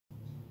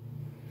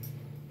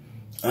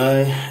I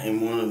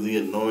am one of the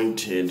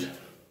anointed,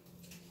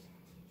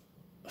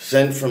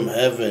 sent from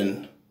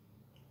heaven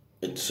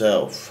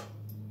itself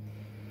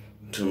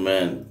to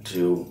man,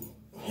 to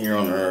here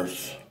on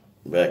earth.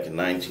 Back in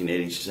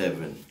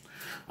 1987,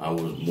 I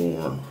was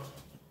born.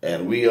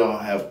 And we all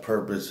have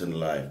purpose in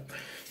life.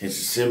 It's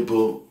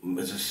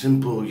a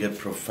simple yet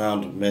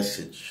profound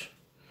message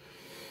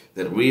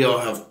that we all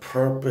have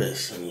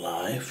purpose in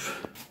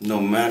life, no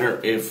matter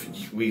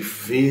if we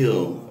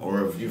feel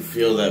or if you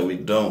feel that we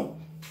don't.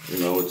 You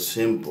know, it's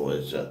simple.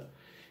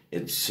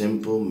 It's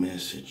simple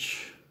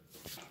message,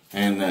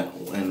 and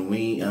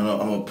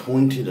I'm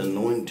appointed,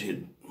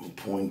 anointed,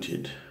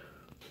 appointed.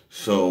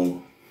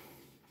 So,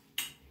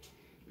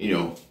 you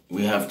know,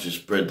 we have to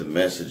spread the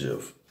message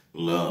of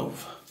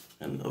love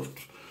and of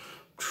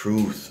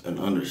truth and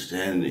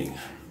understanding.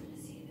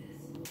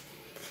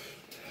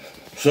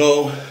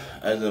 So,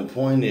 as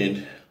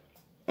appointed,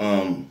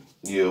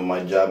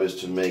 my job is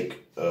to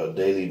make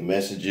daily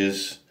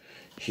messages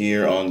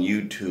here on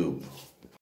YouTube.